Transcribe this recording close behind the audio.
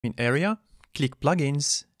In Area, click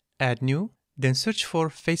Plugins, Add New, then search for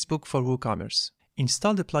Facebook for WooCommerce.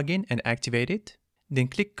 Install the plugin and activate it, then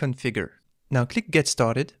click Configure. Now click Get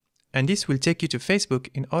Started, and this will take you to Facebook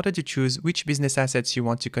in order to choose which business assets you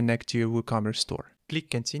want to connect to your WooCommerce store. Click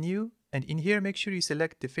Continue, and in here make sure you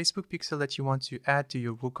select the Facebook pixel that you want to add to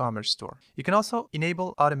your WooCommerce store. You can also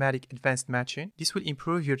enable automatic advanced matching. This will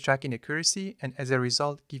improve your tracking accuracy and as a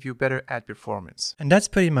result give you better ad performance. And that's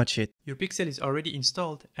pretty much it. Your pixel is already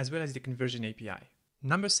installed as well as the conversion API.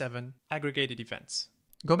 Number 7, aggregated events.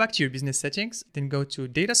 Go back to your business settings, then go to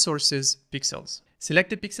Data Sources, Pixels. Select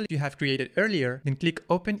the pixel you have created earlier, then click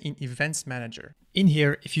Open in Events Manager. In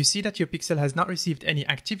here, if you see that your pixel has not received any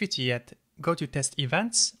activity yet, go to Test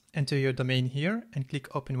Events, enter your domain here, and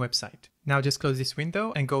click Open Website. Now just close this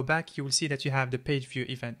window and go back. You will see that you have the page view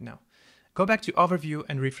event now. Go back to Overview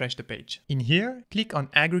and refresh the page. In here, click on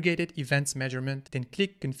Aggregated Events Measurement, then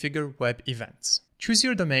click Configure Web Events. Choose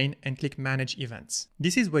your domain and click Manage Events.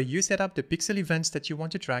 This is where you set up the pixel events that you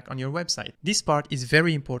want to track on your website. This part is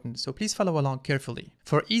very important, so please follow along carefully.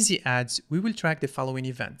 For easy ads, we will track the following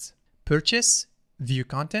events: Purchase, View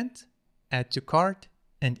Content, Add to Cart,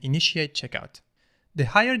 and Initiate Checkout. The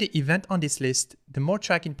higher the event on this list, the more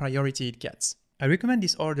tracking priority it gets. I recommend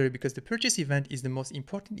this order because the purchase event is the most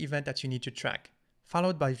important event that you need to track,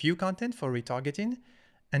 followed by View Content for retargeting,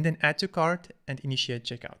 and then Add to Cart and Initiate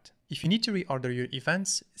Checkout. If you need to reorder your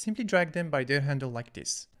events, simply drag them by their handle like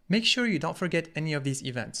this. Make sure you don't forget any of these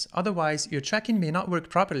events, otherwise your tracking may not work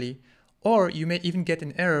properly, or you may even get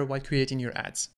an error while creating your ads.